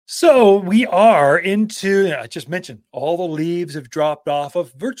So we are into, I just mentioned, all the leaves have dropped off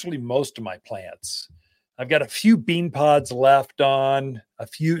of virtually most of my plants. I've got a few bean pods left on, a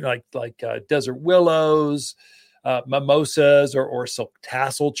few like desert willows, mimosas, or silk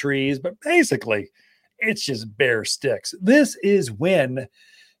tassel trees, but basically it's just bare sticks. This is when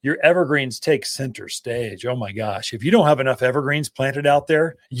your evergreens take center stage. Oh my gosh. If you don't have enough evergreens planted out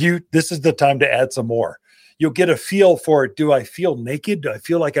there, this is the time to add some more. You'll get a feel for it. Do I feel naked? Do I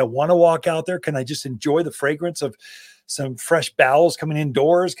feel like I want to walk out there? Can I just enjoy the fragrance of some fresh boughs coming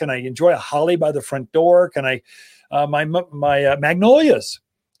indoors? Can I enjoy a holly by the front door? Can I, my magnolias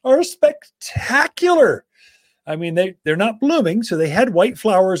are spectacular. I mean, they're not blooming. So they had white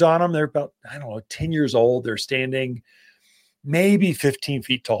flowers on them. They're about, 10 years old. They're standing maybe 15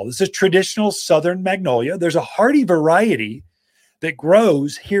 feet tall. This is traditional Southern magnolia. There's a hardy variety that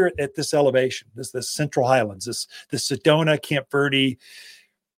grows here at this elevation, this Central Highlands, this Sedona, Camp Verde,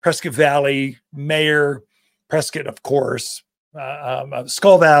 Prescott Valley, Mayer, Prescott, of course,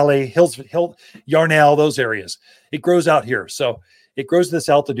 Skull Valley, Yarnell, those areas. It grows out here. So it grows at this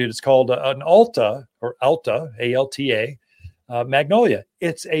altitude. It's called an Alta, A-L-T-A, magnolia.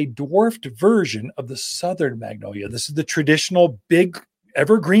 It's a dwarfed version of the Southern magnolia. This is the traditional big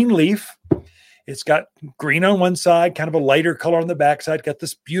evergreen leaf. It's got green on one side, kind of a lighter color on the backside, got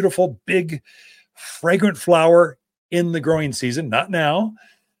this beautiful, big, fragrant flower in the growing season. Not now,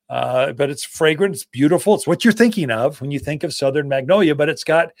 but it's fragrant. It's beautiful. It's what you're thinking of when you think of Southern magnolia, but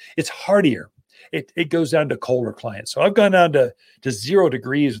it's hardier. It goes down to colder climates. So I've gone down to 0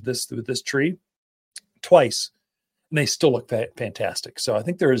 degrees with this tree twice, and they still look fantastic. So I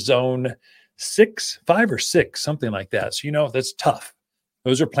think they're zone 5 or 6, something like that. So, that's tough.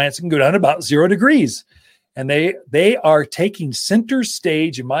 Those are plants that can go down to about 0 degrees. And they are taking center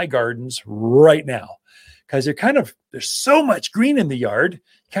stage in my gardens right now because there's so much green in the yard.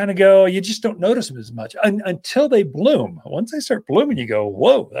 You just don't notice them as much until they bloom. Once they start blooming, you go,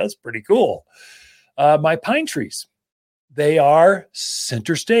 whoa, that's pretty cool. My pine trees, they are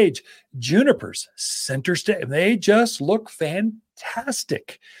center stage. Junipers, center stage. They just look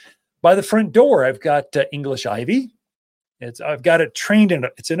fantastic. By the front door, I've got English ivy. I've got it trained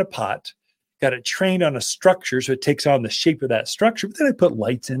it's in a pot, got it trained on a structure. So it takes on the shape of that structure, but then I put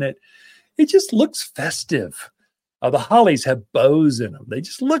lights in it. It just looks festive. The hollies have bows in them. They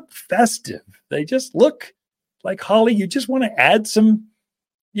just look festive. They just look like holly. You just want to add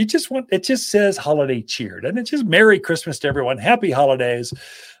it just says holiday cheer. And it just Merry Christmas to everyone. Happy holidays.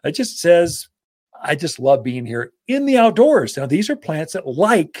 It just says, I just love being here in the outdoors. Now, these are plants that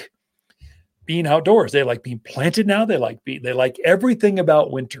like being outdoors. They like being planted now. They like everything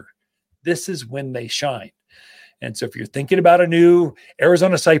about winter. This is when they shine. And so if you're thinking about a new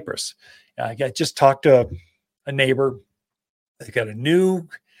Arizona cypress, I just talked to a neighbor. They got a new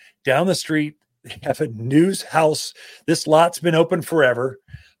down the street. They have a new house. This lot's been open forever.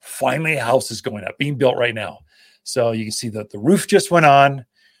 Finally, a house is going up, being built right now. So you can see that the roof just went on,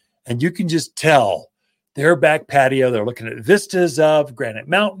 and you can just tell their back patio. They're looking at vistas of Granite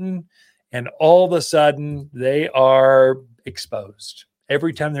Mountain. And all of a sudden, they are exposed.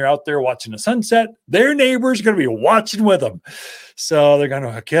 Every time they're out there watching the sunset, their neighbor's going to be watching with them. So they're going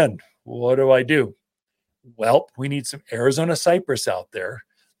to, again, what do I do? Well, we need some Arizona cypress out there.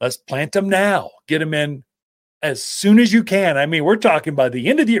 Let's plant them now. Get them in as soon as you can. I mean, we're talking by the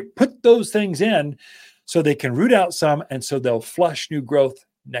end of the year. Put those things in so they can root out some, and so they'll flush new growth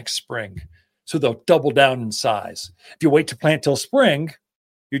next spring. So they'll double down in size. If you wait to plant till spring,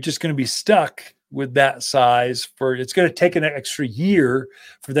 you're just going to be stuck with that size it's going to take an extra year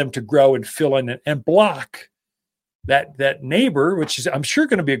for them to grow and fill in and block that neighbor, which is, I'm sure,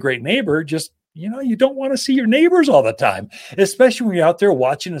 going to be a great neighbor. Just, you don't want to see your neighbors all the time, especially when you're out there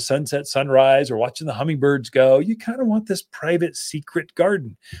watching a sunset, sunrise, or watching the hummingbirds go. You kind of want this private, secret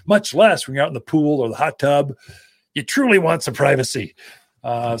garden, much less when you're out in the pool or the hot tub. You truly want some privacy.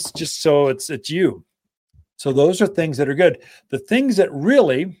 Just so it's you. So those are things that are good. The things that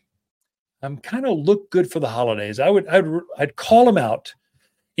really kind of look good for the holidays, I'd call them out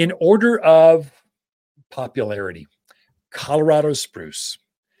in order of popularity. Colorado spruce,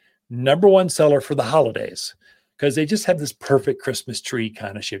 #1 seller for the holidays, because they just have this perfect Christmas tree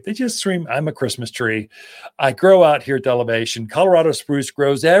kind of shape. They just scream, I'm a Christmas tree. I grow out here at the elevation. Colorado spruce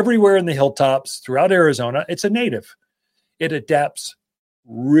grows everywhere in the hilltops throughout Arizona. It's a native. It adapts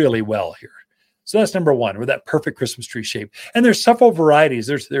really well here. So that's #1, with that perfect Christmas tree shape. And there's several varieties.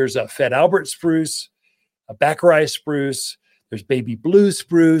 There's a Fed Albert spruce, a Baccarat spruce. There's baby blue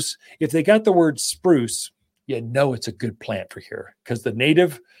spruce. If they got the word spruce, you know it's a good plant for here, because the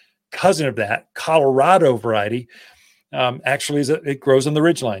native cousin of that, Colorado variety, actually it grows on the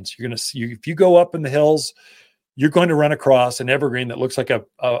ridge lines. You're going to see, if you go up in the hills, you're going to run across an evergreen that looks like a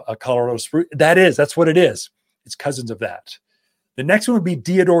Colorado spruce. That's what it is. It's cousins of that. The next one would be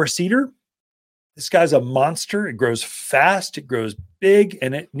deodar cedar. This guy's a monster. It grows fast, it grows big,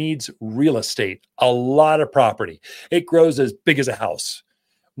 and it needs real estate, a lot of property. It grows as big as a house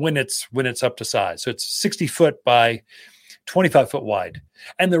when it's up to size. So it's 60 foot by 25 foot wide.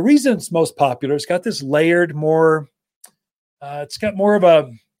 And the reason it's most popular, it's got this layered, it's got more of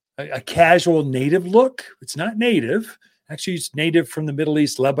a casual native look. It's not native. Actually, it's native from the Middle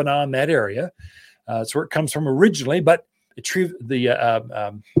East, Lebanon, that area. It's where it comes from originally, but what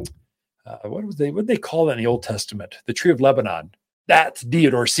did they call that in the Old Testament? The tree of Lebanon. That's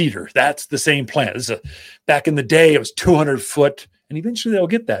deodar cedar. That's the same plant. Back in the day, it was 200 foot, and eventually they'll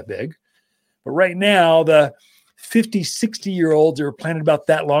get that big. But right now, the 50, 60-year-olds that were planted about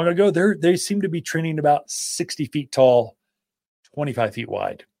that long ago, they seem to be trending about 60 feet tall, 25 feet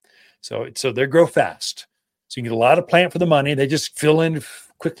wide. So they grow fast. So you can get a lot of plant for the money. They just fill in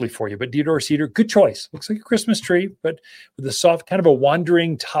quickly for you. But deodar cedar, good choice. Looks like a Christmas tree, but with a soft, kind of a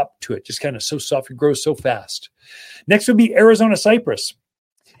wandering top to it. Just kind of so soft, it grows so fast. Next would be Arizona cypress.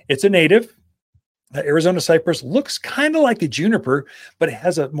 It's a native. Arizona cypress looks kind of like a juniper, but it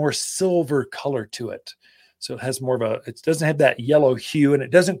has a more silver color to it. So it has it doesn't have that yellow hue, and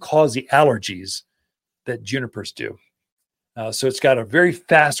it doesn't cause the allergies that junipers do. So it's got a very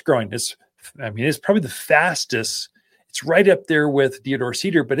fast growing. It's probably the fastest. It's right up there with deodar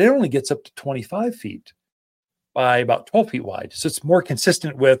cedar, but it only gets up to 25 feet by about 12 feet wide. So it's more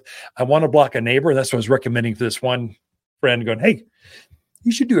consistent with, I want to block a neighbor. And that's what I was recommending to this one friend, going, hey,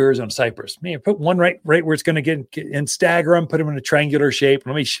 you should do Arizona cypress. Man, put one right where it's going to get and stagger them, put them in a triangular shape.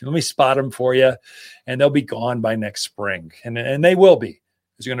 Let me spot them for you, and they'll be gone by next spring. And they will be,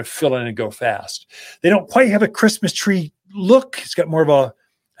 because you're going to fill in and go fast. They don't quite have a Christmas tree look. It's got more of a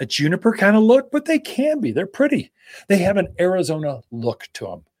juniper kind of look, but they can be. They're pretty. They have an Arizona look to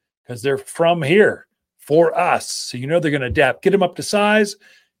them because they're from here for us. So they're going to adapt. Get them up to size.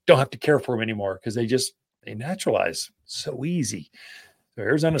 Don't have to care for them anymore because they naturalize so easy. So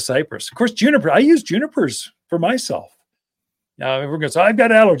Arizona cypress. Of course, juniper. I use junipers for myself. Now everyone goes, I've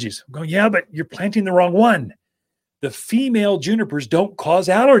got allergies. I'm going, yeah, but you're planting the wrong one. The female junipers don't cause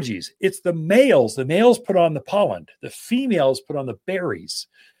allergies. It's the males. The males put on the pollen. The females put on the berries.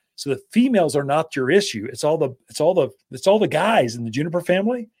 So the females are not your issue. It's all the guys in the juniper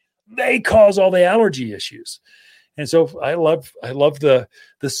family. They cause all the allergy issues. And so I love the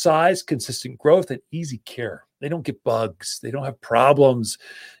size, consistent growth, and easy care. They don't get bugs. They don't have problems.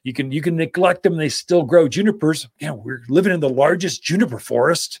 You can neglect them. They still grow. Junipers, we're living in the largest juniper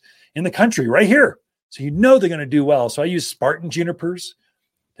forest in the country right here. So they're going to do well. So I use Spartan junipers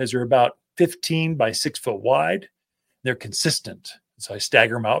because they're about 15 by 6 foot wide. They're consistent. So I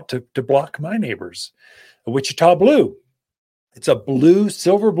stagger them out to block my neighbors. A Wichita blue. It's a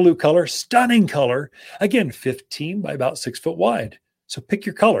silver blue color, stunning color. Again, 15 by about 6 foot wide. So pick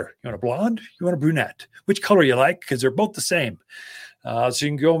your color. You want a blonde? You want a brunette? Which color you like? Because they're both the same. So you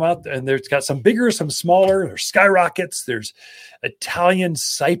can go out, and there's got some bigger, some smaller. There's skyrockets. There's Italian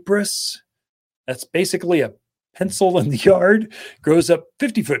cypress. That's basically a pencil in the yard. Grows up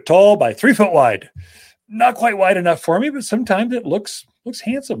 50 foot tall by 3 foot wide. Not quite wide enough for me, but sometimes it looks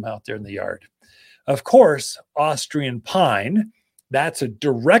handsome out there in the yard. Of course, Austrian pine, that's a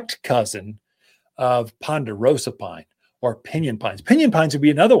direct cousin of ponderosa pine or pinyon pines. Pinyon pines would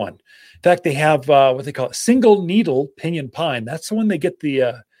be another one. In fact, they have what they call a single needle pinyon pine. That's the one they get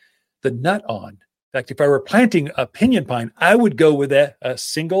the nut on. In fact, if I were planting a pinyon pine, I would go with a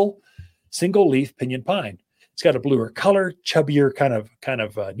single leaf pinyon pine. It's got a bluer color, chubbier kind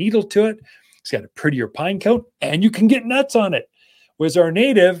of needle to it. It's got a prettier pine coat, and you can get nuts on it. Whereas our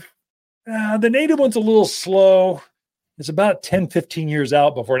native, the native one's a little slow. It's about 10, 15 years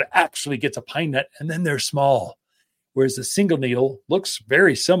out before it actually gets a pine nut, and then they're small. Whereas the single needle looks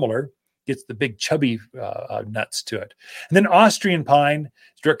very similar, gets the big chubby nuts to it. And then Austrian pine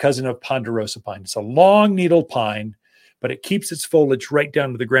is direct cousin of ponderosa pine. It's a long needle pine, but it keeps its foliage right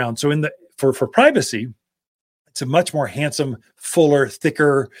down to the ground. So for privacy, it's a much more handsome, fuller,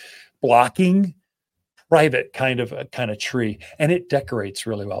 thicker, blocking, private kind of tree. And it decorates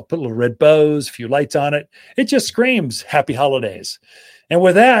really well. Put little red bows, a few lights on it. It just screams happy holidays. And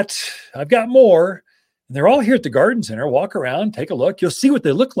with that, I've got more. They're all here at the garden center. Walk around, take a look. You'll see what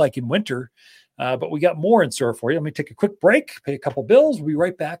they look like in winter. But we got more in store for you. Let me take a quick break, pay a couple bills. We'll be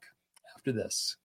right back after this.